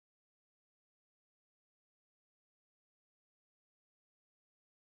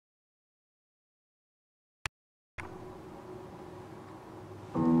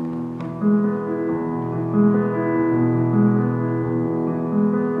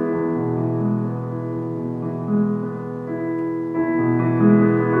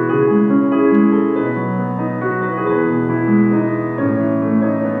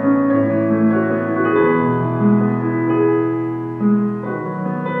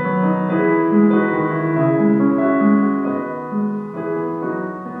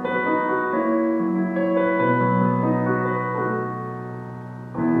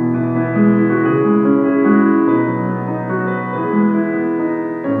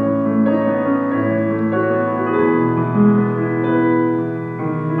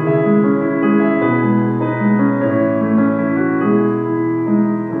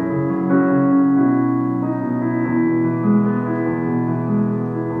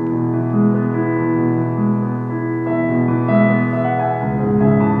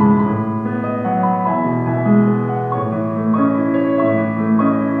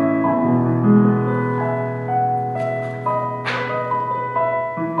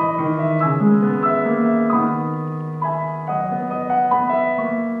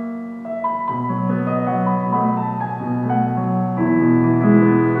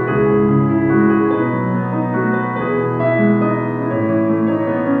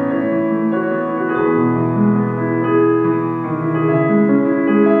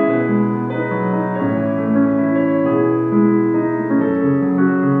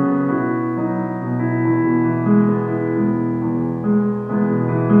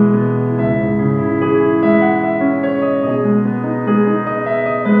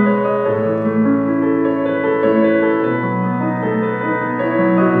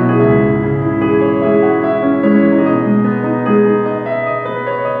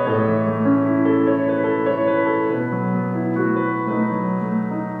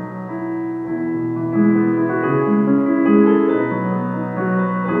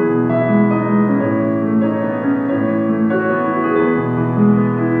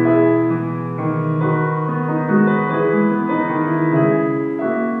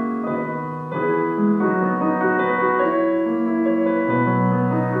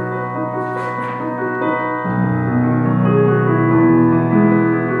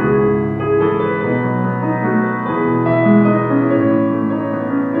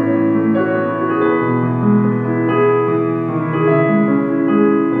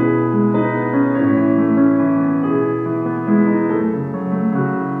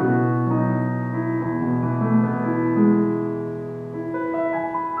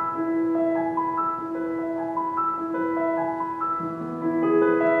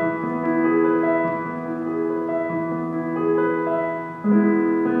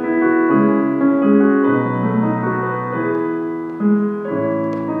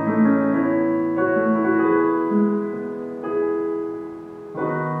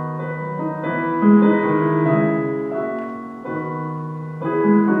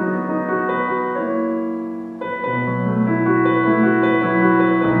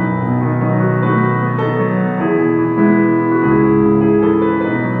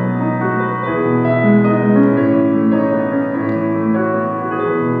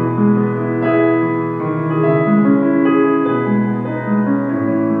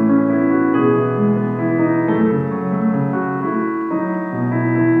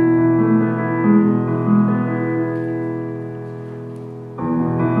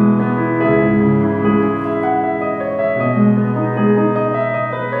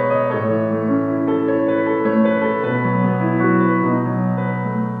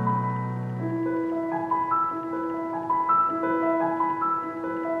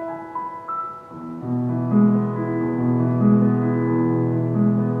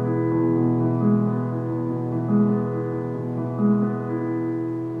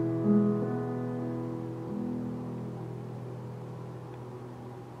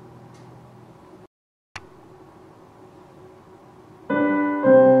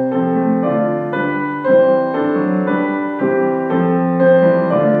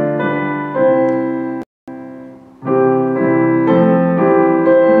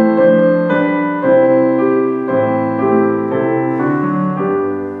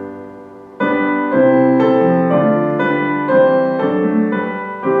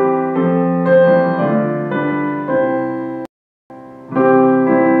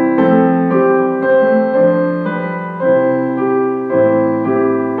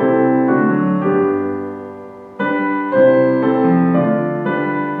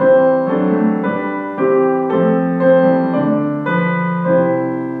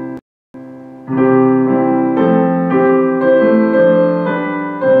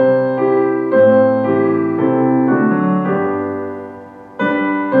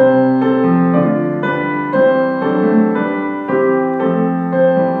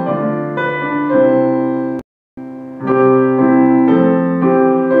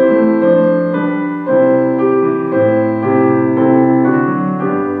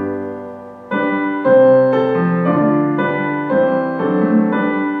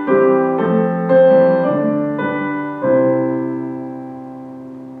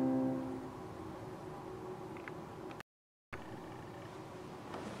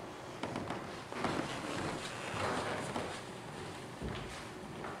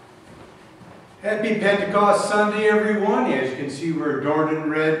Happy Pentecost Sunday, everyone. As you can see, we're adorned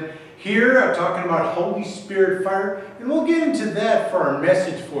in red here. I'm talking about Holy Spirit fire, and we'll get into that for our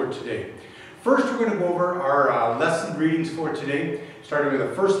message for today. First, we're going to go over our lesson readings for today, starting with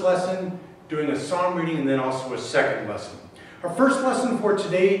the first lesson, doing a psalm reading, and then also a second lesson. Our first lesson for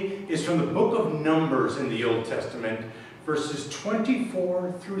today is from the book of Numbers in the Old Testament, verses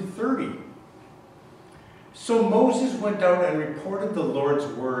 24 through 30. So Moses went out and reported the Lord's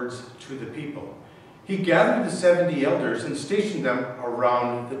words to the people. He gathered the 70 elders and stationed them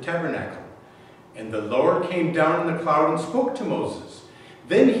around the tabernacle. And the Lord came down in the cloud and spoke to Moses.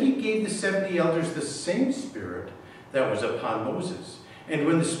 Then he gave the 70 elders the same spirit that was upon Moses. And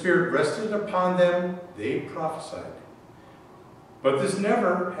when the Spirit rested upon them, they prophesied. But this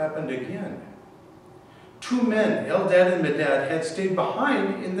never happened again. 2 men, Eldad and Medad, had stayed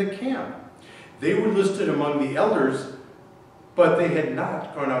behind in the camp. They were listed among the elders, but they had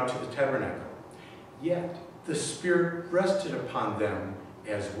not gone out to the tabernacle. Yet the Spirit rested upon them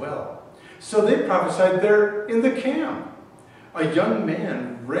as well. So they prophesied there in the camp. A young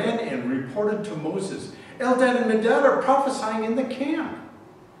man ran and reported to Moses, Eldad and Medad are prophesying in the camp.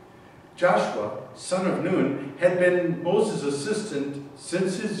 Joshua, son of Nun, had been Moses' assistant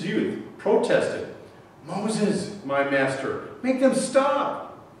since his youth, protested, Moses, my master, make them stop.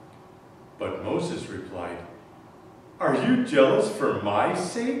 But Moses replied, are you jealous for my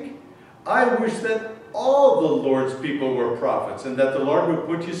sake? I wish that all the Lord's people were prophets, and that the Lord would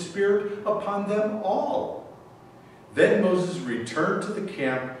put his Spirit upon them all. Then Moses returned to the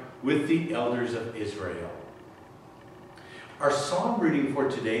camp with the elders of Israel. Our psalm reading for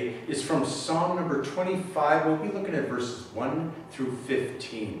today is from Psalm number 25. We'll be looking at verses 1 through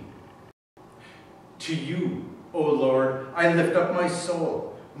 15. To you, O Lord, I lift up my soul.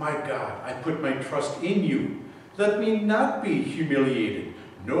 My God, I put my trust in you. Let me not be humiliated,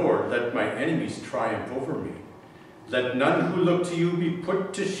 nor let my enemies triumph over me. Let none who look to you be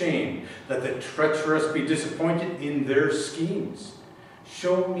put to shame. Let the treacherous be disappointed in their schemes.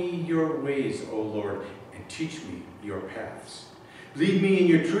 Show me your ways, O Lord, and teach me your paths. Lead me in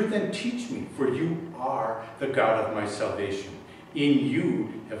your truth and teach me, for you are the God of my salvation. In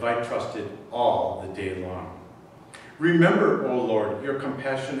you have I trusted all the day long. Remember, O Lord, your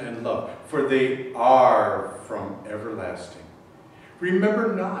compassion and love, for they are from everlasting.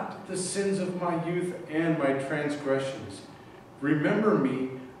 Remember not the sins of my youth and my transgressions. Remember me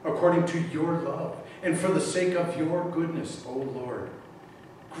according to your love, and for the sake of your goodness, O Lord.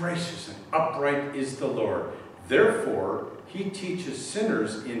 Gracious and upright is the Lord. Therefore, he teaches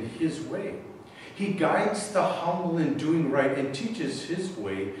sinners in his way. He guides the humble in doing right and teaches his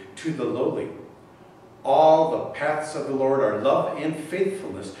way to the lowly. All the paths of the Lord are love and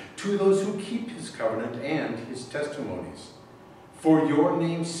faithfulness to those who keep his covenant and his testimonies. For your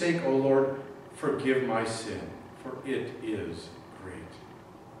name's sake, O Lord, forgive my sin, for it is great.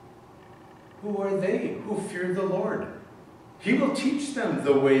 Who are they who fear the Lord? He will teach them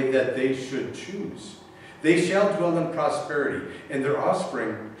the way that they should choose. They shall dwell in prosperity, and their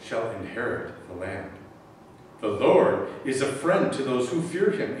offspring shall inherit the land. The Lord is a friend to those who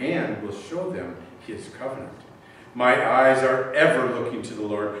fear him and will show them his covenant. My eyes are ever looking to the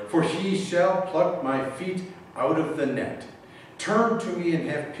Lord, for he shall pluck my feet out of the net. Turn to me and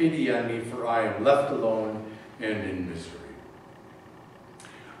have pity on me, for I am left alone and in misery.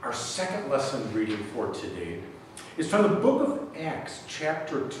 Our second lesson reading for today is from the book of Acts,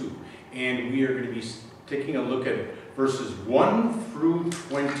 chapter 2, and we are going to be taking a look at verses 1 through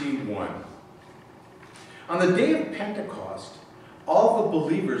 21. On the day of Pentecost, all the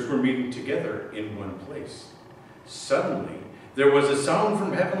believers were meeting together in one place. Suddenly, there was a sound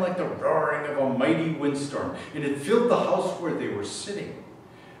from heaven like the roaring of a mighty windstorm, and it filled the house where they were sitting.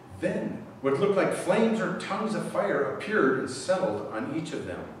 Then, what looked like flames or tongues of fire appeared and settled on each of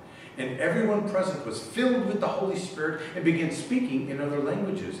them. And everyone present was filled with the Holy Spirit and began speaking in other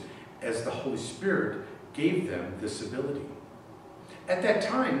languages, as the Holy Spirit gave them this ability. At that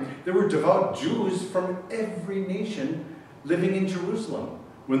time, there were devout Jews from every nation living in Jerusalem.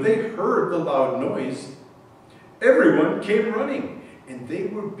 When they heard the loud noise, everyone came running, and they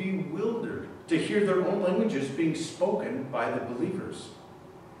were bewildered to hear their own languages being spoken by the believers.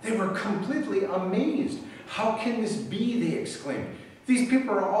 They were completely amazed. How can this be? They exclaimed. These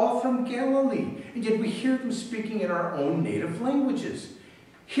people are all from Galilee, and yet we hear them speaking in our own native languages.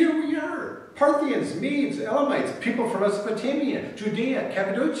 Here we are, Parthians, Medes, Elamites, people from Mesopotamia, Judea,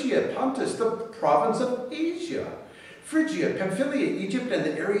 Cappadocia, Pontus, the province of Asia, Phrygia, Pamphylia, Egypt, and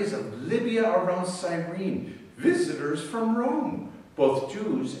the areas of Libya around Cyrene, visitors from Rome, both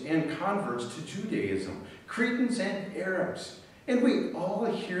Jews and converts to Judaism, Cretans and Arabs. And we all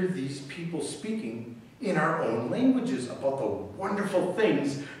hear these people speaking in our own languages about the wonderful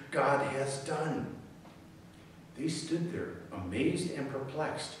things God has done. They stood there, amazed and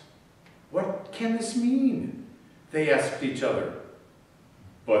perplexed. What can this mean? They asked each other.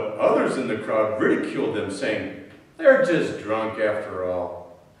 But others in the crowd ridiculed them, saying, "They're just drunk after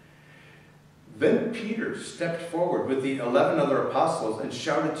all." Then Peter stepped forward with the 11 other apostles and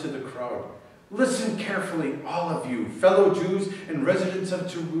shouted to the crowd, "Listen carefully, all of you, fellow Jews and residents of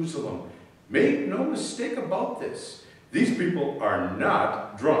Jerusalem. Make no mistake about this. These people are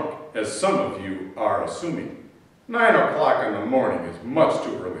not drunk, as some of you are assuming. 9 o'clock in the morning is much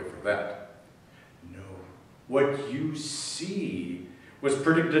too early for that. No, what you see was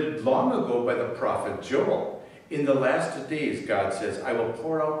predicted long ago by the prophet Joel. In the last days, God says, I will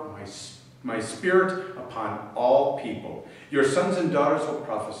pour out my spirit upon all people. Your sons and daughters will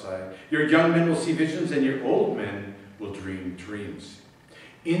prophesy. Your young men will see visions, and your old men will dream dreams.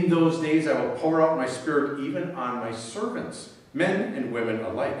 In those days I will pour out my spirit even on my servants, men and women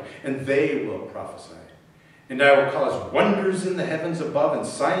alike, and they will prophesy. And I will cause wonders in the heavens above and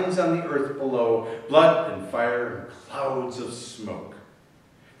signs on the earth below, blood and fire and clouds of smoke.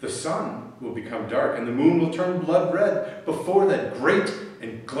 The sun will become dark, and the moon will turn blood red before that great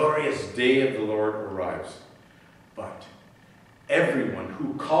and glorious day of the Lord arrives. But everyone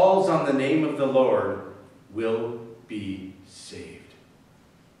who calls on the name of the Lord will be saved.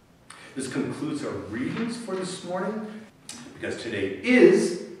 This concludes our readings for this morning, because today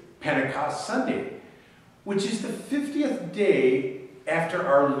is Pentecost Sunday, which is the 50th day after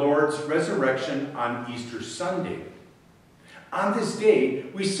our Lord's resurrection on Easter Sunday. On this day,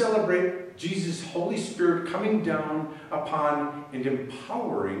 we celebrate Jesus' Holy Spirit coming down upon and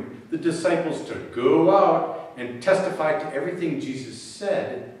empowering the disciples to go out and testify to everything Jesus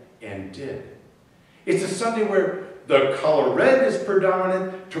said and did. It's a Sunday where the color red is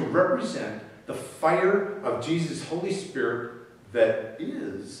predominant to represent the fire of Jesus' Holy Spirit that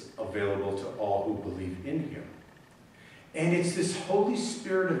is available to all who believe in him. And it's this Holy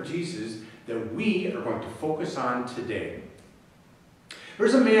Spirit of Jesus that we are going to focus on today.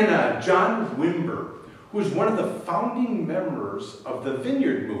 There's a man, John Wimber, who was one of the founding members of the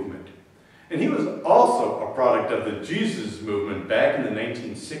Vineyard movement. And he was also a product of the Jesus movement back in the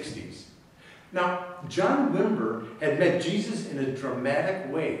 1960s. Now, John Wimber had met Jesus in a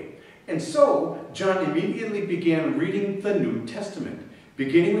dramatic way. And so, John immediately began reading the New Testament,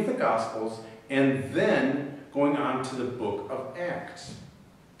 beginning with the Gospels and then going on to the book of Acts.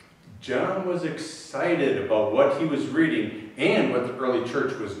 John was excited about what he was reading and what the early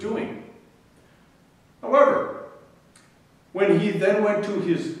church was doing. However, when he then went to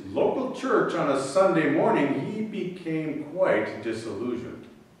his local church on a Sunday morning, he became quite disillusioned.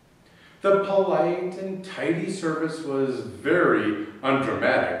 The polite and tidy service was very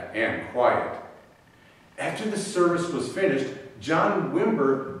undramatic and quiet. After the service was finished, John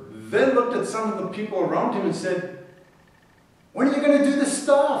Wimber then looked at some of the people around him and said, "When are you going to do this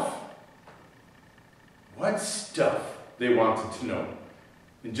stuff?" What stuff? They wanted to know.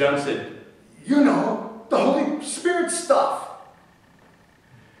 And John said, "You know, the Holy Spirit stuff."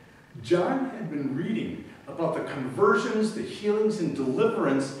 John had been reading about the conversions, the healings and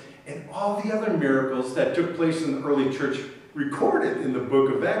deliverance, and all the other miracles that took place in the early church recorded in the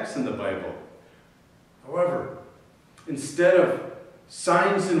book of Acts in the Bible. However, instead of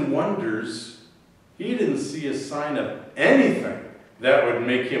signs and wonders, he didn't see a sign of anything that would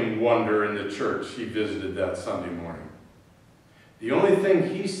make him wonder in the church he visited that Sunday morning. The only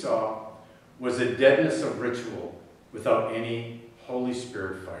thing he saw was a deadness of ritual without any Holy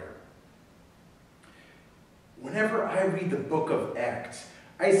Spirit fire. Whenever I read the book of Acts,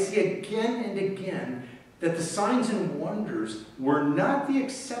 I see again and again that the signs and wonders were not the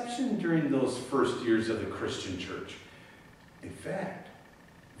exception during those first years of the Christian church. In fact,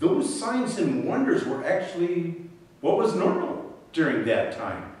 those signs and wonders were actually what was normal during that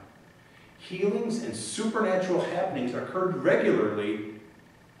time. Healings and supernatural happenings occurred regularly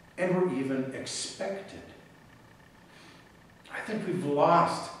and were even expected. I think we've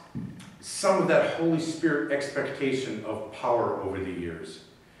lost some of that Holy Spirit expectation of power over the years.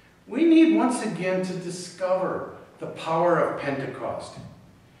 We need once again to discover the power of Pentecost.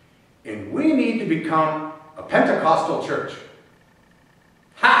 And we need to become a Pentecostal church.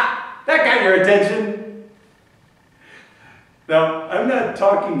 Ha! That got your attention! Now, I'm not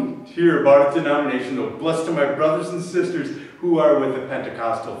talking here about a denomination, though blessed to my brothers and sisters who are with the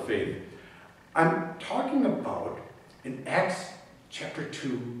Pentecostal faith. I'm talking about an Acts chapter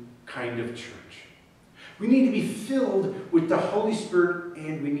 2 kind of church. We need to be filled with the Holy Spirit,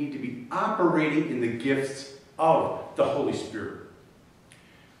 and we need to be operating in the gifts of about the Holy Spirit.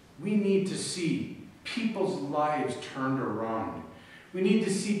 We need to see people's lives turned around. We need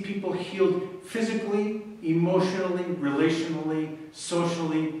to see people healed physically, emotionally, relationally,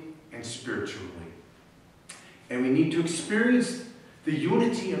 socially, and spiritually. And we need to experience the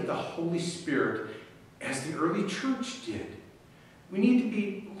unity of the Holy Spirit as the early church did. We need to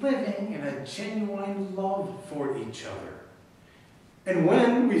be living in a genuine love for each other. And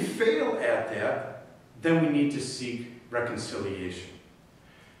when we fail at that, then we need to seek reconciliation.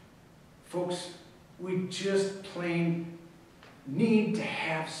 Folks, we just plain need to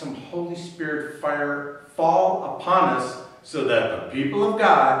have some Holy Spirit fire fall upon us so that the people of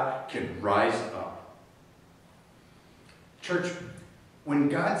God can rise up. Church, when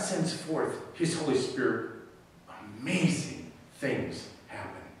God sends forth His Holy Spirit, amazing things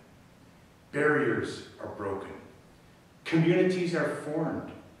happen. Barriers are broken. Communities are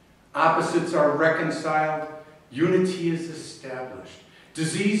formed. Opposites are reconciled. Unity is established.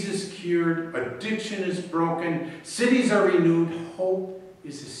 Disease is cured. Addiction is broken. Cities are renewed. Hope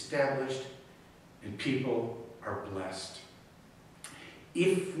is established. And people are blessed.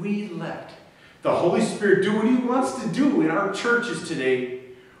 If we let the Holy Spirit do what He wants to do in our churches today,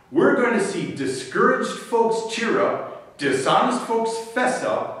 we're going to see discouraged folks cheer up, dishonest folks fess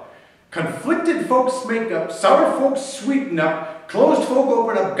up, conflicted folks make up, sour folks sweeten up, closed folk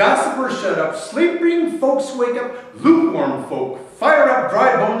open up, gossipers shut up, sleeping folks wake up, lukewarm folk fire up,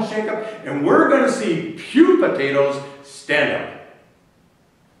 dry bones shake up, and we're going to see pew potatoes stand up.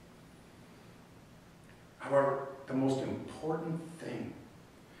 However, the most important thing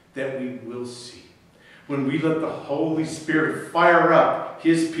that we will see when we let the Holy Spirit fire up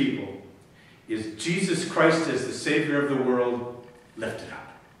His people is Jesus Christ as the Savior of the world lifted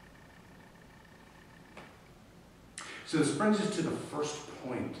up. So this brings us to the first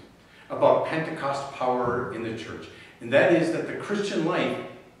point about Pentecost power in the church. And that is that the Christian life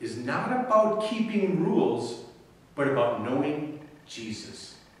is not about keeping rules, but about knowing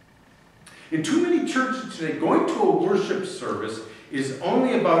Jesus. In too many churches today, going to a worship service is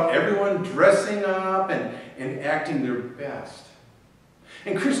only about everyone dressing up and acting their best.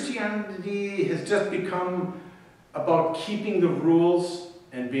 And Christianity has just become about keeping the rules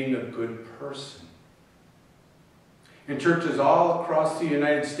and being a good person. In churches all across the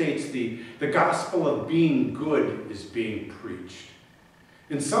United States, the gospel of being good is being preached.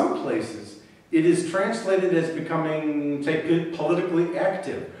 In some places, it is translated as becoming, say, politically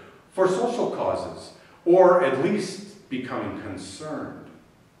active for social causes, or at least becoming concerned.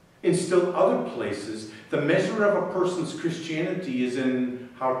 In still other places, the measure of a person's Christianity is in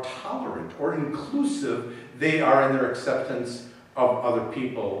how tolerant or inclusive they are in their acceptance of other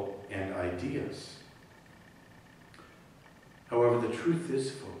people and ideas. However, the truth is,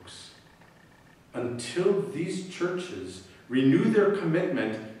 folks, until these churches renew their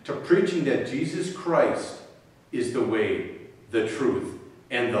commitment to preaching that Jesus Christ is the way, the truth,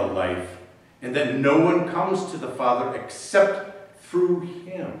 and the life, and that no one comes to the Father except through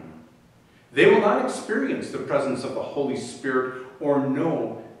Him, they will not experience the presence of the Holy Spirit or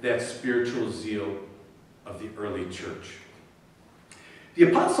know that spiritual zeal of the early church. The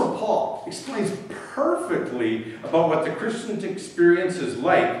Apostle Paul explains perfectly about what the Christian experience is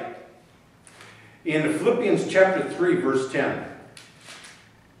like in Philippians chapter 3, verse 10.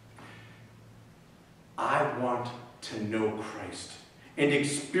 I want to know Christ and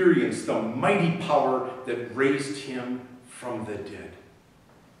experience the mighty power that raised Him from the dead.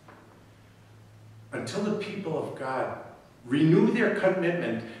 Until the people of God renew their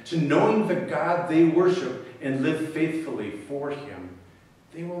commitment to knowing the God they worship and live faithfully for Him,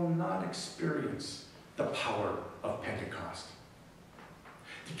 they will not experience the power of Pentecost.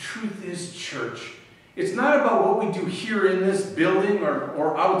 The truth is, church, it's not about what we do here in this building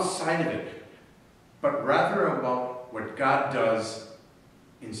or outside of it, but rather about what God does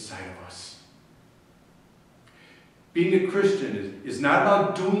inside of us. Being a Christian is not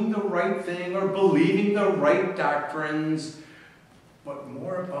about doing the right thing or believing the right doctrines, but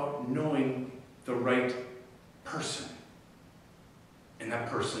more about knowing the right person. And that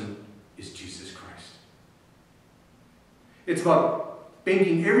person is Jesus Christ. It's about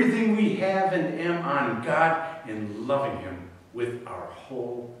banking everything we have and am on God and loving Him with our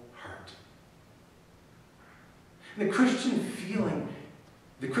whole heart. And the Christian feeling,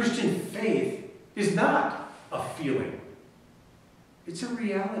 the Christian faith is not a feeling. It's a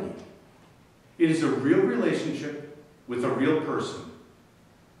reality. It is a real relationship with a real person,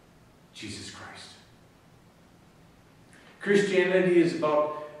 Jesus Christ. Christianity is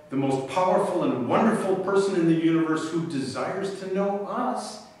about the most powerful and wonderful person in the universe who desires to know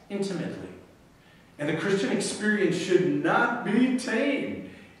us intimately And the Christian experience should not be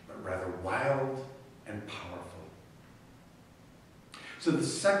tame, but rather wild and powerful. So the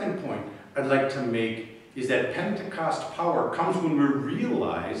second point I'd like to make is that Pentecost power comes when we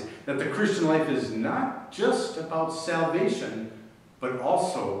realize that the Christian life is not just about salvation, but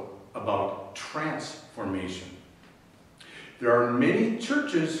also about transformation. There are many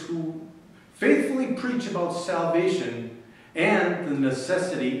churches who faithfully preach about salvation and the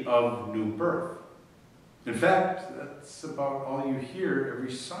necessity of new birth. In fact, that's about all you hear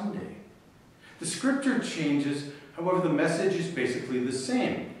every Sunday. The scripture changes, however, the message is basically the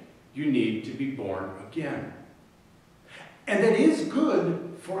same. You need to be born again. And that is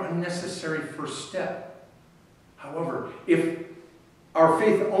good for a necessary first step. However, if our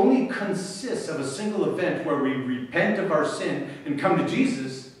faith only consists of a single event where we repent of our sin and come to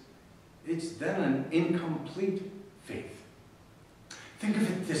Jesus, it's then an incomplete faith. Think of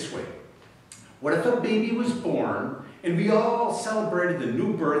it this way. What if a baby was born and we all celebrated the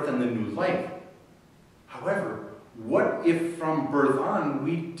new birth and the new life? However, what if from birth on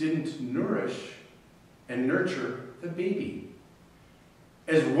we didn't nourish and nurture the baby?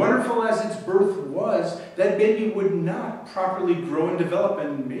 As wonderful as its birth was, that baby would not properly grow and develop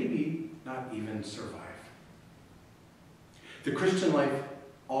and maybe not even survive. The Christian life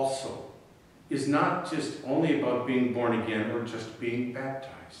also is not just only about being born again or just being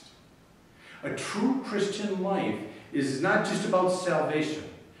baptized. A true Christian life is not just about salvation.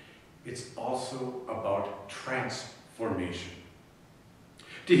 It's also about transformation.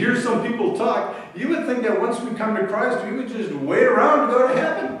 To hear some people talk, you would think that once we come to Christ, we would just wait around to go to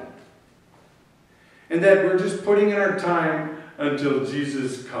heaven. And that we're just putting in our time until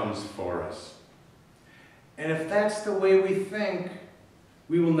Jesus comes for us. And if that's the way we think,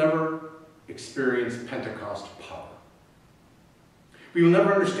 we will never experience Pentecost power. We will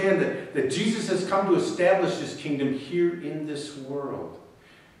never understand that Jesus has come to establish his kingdom here in this world.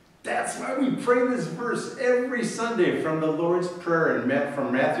 That's why we pray this verse every Sunday from the Lord's Prayer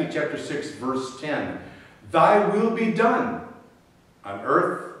from Matthew chapter 6, verse 10. Thy will be done on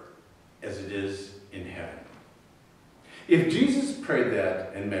earth as it is in heaven. If Jesus prayed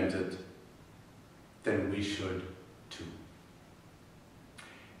that and meant it, then we should too.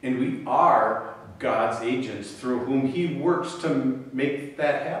 And we are God's agents through whom he works to make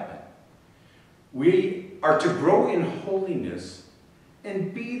that happen. We are to grow in holiness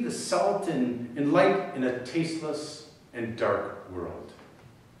and be the salt and light in a tasteless and dark world.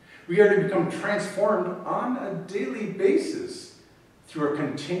 We are to become transformed on a daily basis through a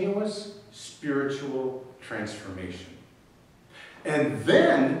continuous spiritual transformation. And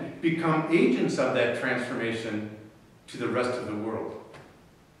then become agents of that transformation to the rest of the world.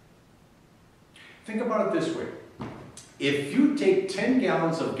 Think about it this way. If you take 10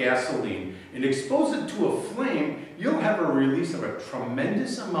 gallons of gasoline and expose it to a flame, you'll have a release of a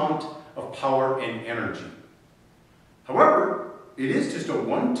tremendous amount of power and energy. However, it is just a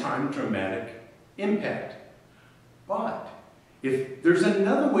one-time dramatic impact. But if there's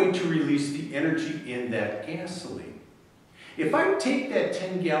another way to release the energy in that gasoline, if I take that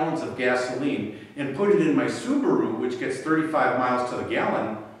 10 gallons of gasoline and put it in my Subaru, which gets 35 miles to the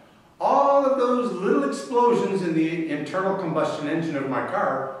gallon, all of those little explosions in the internal combustion engine of my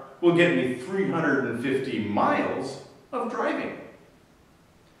car will get me 350 miles of driving.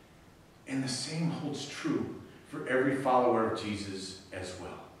 And the same holds true for every follower of Jesus as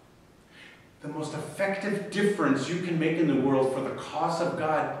well. The most effective difference you can make in the world for the cause of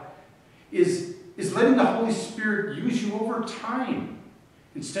God is letting the Holy Spirit use you over time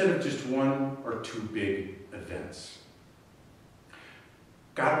instead of just one or two big events.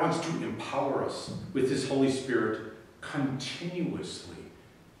 God wants to empower us with his Holy Spirit continuously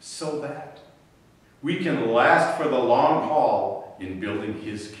so that we can last for the long haul in building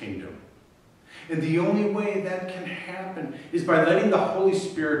his kingdom. And the only way that can happen is by letting the Holy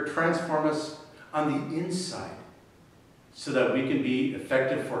Spirit transform us on the inside so that we can be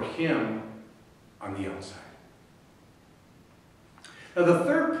effective for him on the outside. Now, the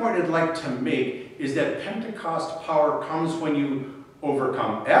third point I'd like to make is that Pentecost power comes when you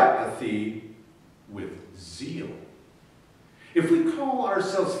overcome apathy with zeal. If we call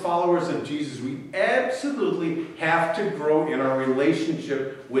ourselves followers of Jesus, we absolutely have to grow in our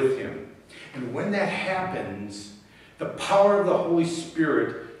relationship with him. And when that happens, the power of the Holy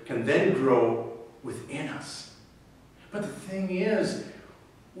Spirit can then grow within us. But the thing is,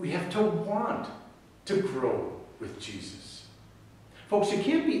 we have to want to grow with Jesus. Folks, you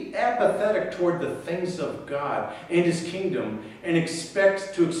can't be apathetic toward the things of God and his kingdom and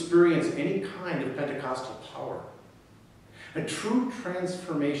expect to experience any kind of Pentecostal power. A true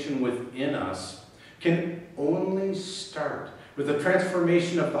transformation within us can only start with a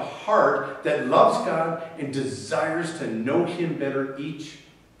transformation of the heart that loves God and desires to know Him better each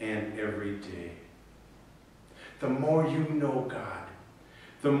and every day. The more you know God,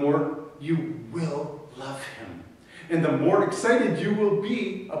 the more you will love Him. And the more excited you will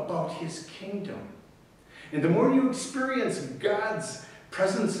be about His kingdom. And the more you experience God's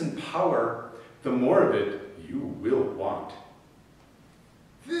presence and power, the more of it you will want.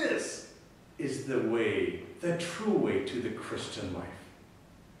 This is the way, the true way to the Christian life.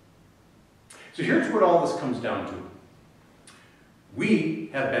 So here's what all this comes down to. We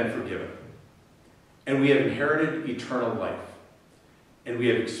have been forgiven. And we have inherited eternal life. And we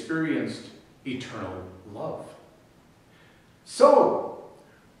have experienced eternal love. So,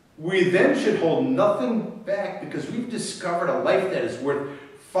 we then should hold nothing back because we've discovered a life that is worth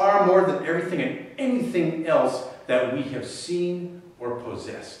far more than everything and anything else that we have seen or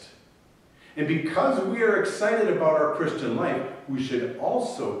possessed. And because we are excited about our Christian life, we should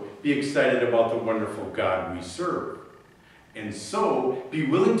also be excited about the wonderful God we serve. And so, be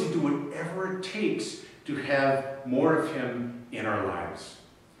willing to do whatever it takes to have more of Him in our lives.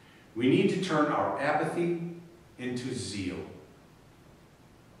 We need to turn our apathy into zeal.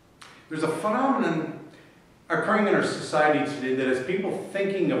 There's a phenomenon occurring in our society today that has people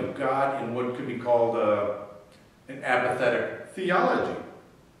thinking of God in what could be called an apathetic theology.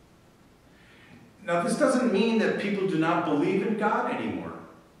 Now, this doesn't mean that people do not believe in God anymore.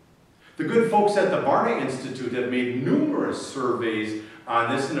 The good folks at the Barna Institute have made numerous surveys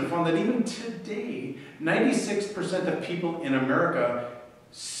on this and have found that even today, 96% of people in America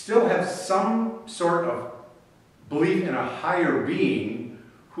still have some sort of belief in a higher being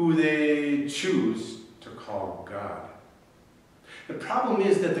who they choose to call God. The problem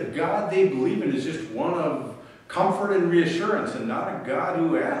is that the God they believe in is just one of comfort and reassurance and not a God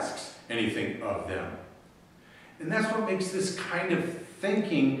who asks anything of them. And that's what makes this kind of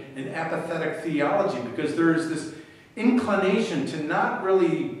thinking an apathetic theology, because there is this inclination to not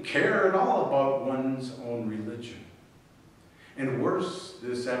really care at all about one's own religion. And worse,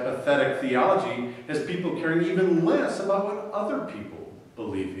 this apathetic theology has people caring even less about what other people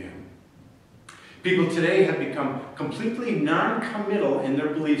believe in. People today have become completely non-committal in their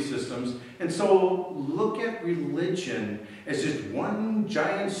belief systems, and so look at religion as just one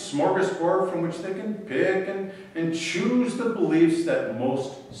giant smorgasbord from which they can pick and choose the beliefs that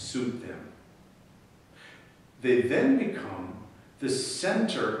most suit them. They then become the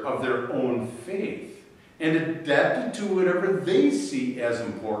center of their own faith and adapted to whatever they see as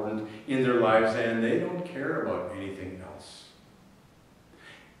important in their lives, and they don't care about anything else.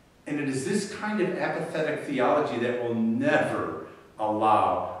 And it is this kind of apathetic theology that will never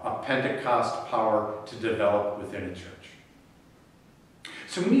allow a Pentecost power to develop within a church.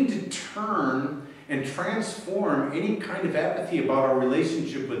 So we need to turn and transform any kind of apathy about our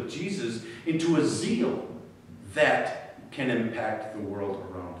relationship with Jesus into a zeal that can impact the world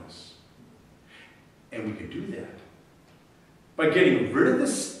around us. And we can do that by getting rid of the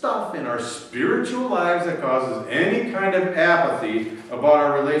stuff in our spiritual lives that causes any kind of apathy about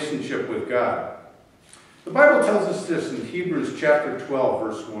our relationship with God. The Bible tells us this in Hebrews chapter 12,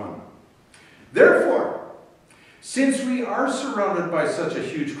 verse 1. Therefore, since we are surrounded by such a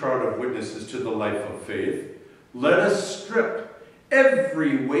huge crowd of witnesses to the life of faith, let us strip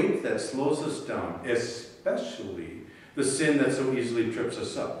every weight that slows us down, especially the sin that so easily trips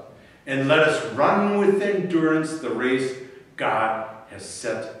us up. And let us run with endurance the race God has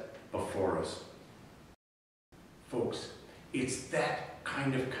set before us. Folks, it's that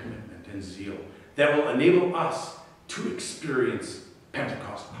kind of commitment and zeal that will enable us to experience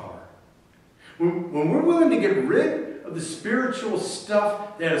Pentecost power. When we're willing to get rid of the spiritual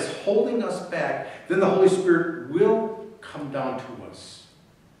stuff that is holding us back, then the Holy Spirit will come down to us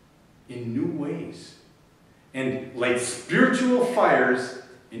in new ways and light spiritual fires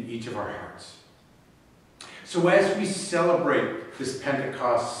in each of our hearts. So as we celebrate this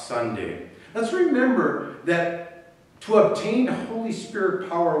Pentecost Sunday, let's remember that to obtain Holy Spirit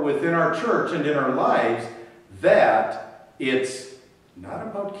power within our church and in our lives, that it's not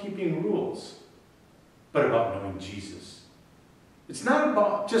about keeping rules, but about knowing Jesus. It's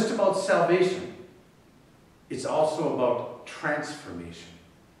not just about salvation. It's also about transformation.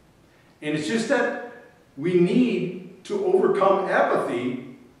 And it's just that we need to overcome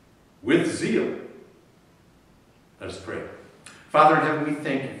apathy with zeal. Let us pray. Father in heaven, we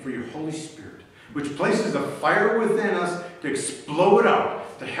thank you for your Holy Spirit, which places a fire within us to explode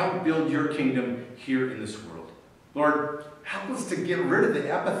out, to help build your kingdom here in this world. Lord, help us to get rid of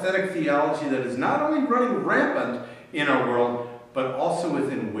the apathetic theology that is not only running rampant in our world, but also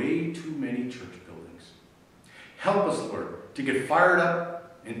within way too many church buildings. Help us, Lord, to get fired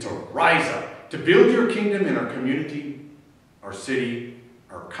up and to rise up, to build your kingdom in our community, our city,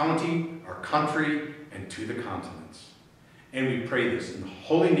 our county, our country, and to the continents. And we pray this in the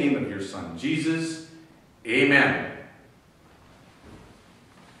holy name of your Son, Jesus. Amen.